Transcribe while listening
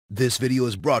This video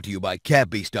is brought to you by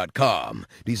catbeast.com.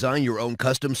 Design your own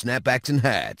custom snapbacks and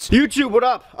hats. YouTube, what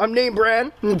up? I'm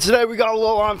NameBran, and today we got a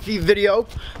little on feet video.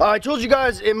 I told you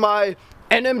guys in my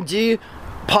NMD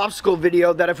Popsicle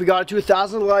video that if we got it to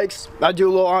 1,000 likes, I'd do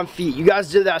a little on feet. You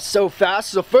guys did that so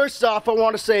fast. So first off, I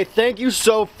want to say thank you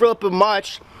so flippin'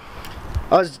 much.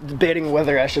 I was debating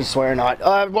whether I should swear or not.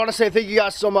 I want to say thank you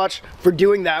guys so much for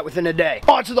doing that within a day.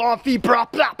 On to the on feet, blah,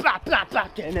 blah, blah, blah, blah,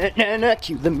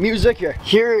 cue the music here.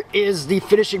 Here is the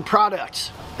finishing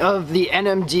product of the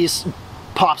NMD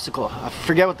Popsicle. I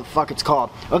forget what the fuck it's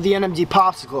called. Of the NMD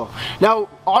Popsicle. Now,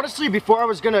 honestly, before I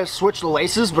was gonna switch the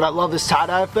laces, but I love this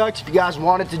tie-dye effect. If you guys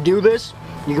wanted to do this,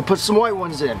 you could put some white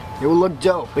ones in. It would look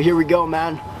dope. But here we go,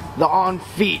 man. The on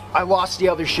feet. I lost the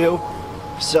other shoe.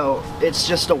 So it's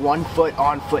just a 1 foot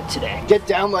on foot today. Get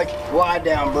down, like, lie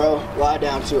down, bro. Lie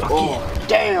down to it. Oh,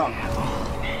 damn.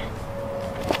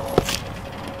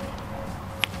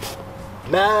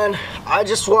 Man, I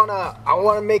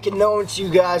wanna make it known to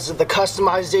you guys that the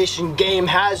customization game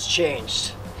has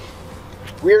changed.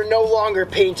 We are no longer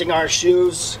painting our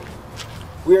shoes.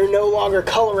 We are no longer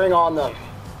coloring on them.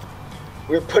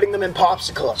 We're putting them in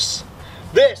popsicles.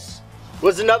 This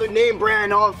was another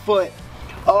NameBran on foot.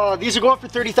 These are going for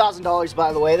 $30,000,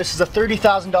 by the way. This is a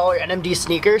 $30,000 NMD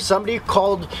sneaker. Somebody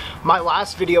called my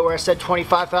last video where I said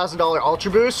 $25,000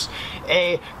 Ultra Boost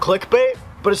a clickbait,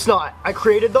 but it's not. I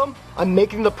created them. I'm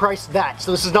making the price that, so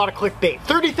this is not a clickbait.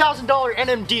 $30,000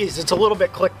 NMDs. It's a little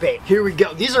bit clickbait. Here we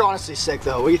go. These are honestly sick,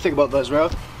 though. What do you think about those, bro?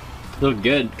 Look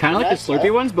good. Kind of like the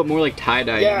Slurpee ones, but more like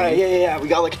tie-dye. Yeah. We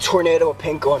got like a tornado of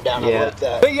pink going down. I like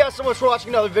that. Thank you guys so much for watching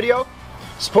another video.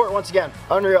 Support once again.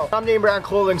 Unreal. I'm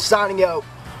NameBranClothing signing out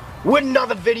with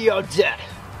another video dead.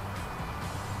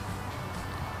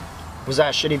 Was that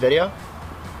a shitty video?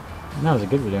 No, it was a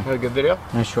good video. A good video?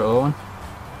 Nice short little one.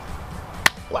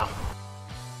 Wow.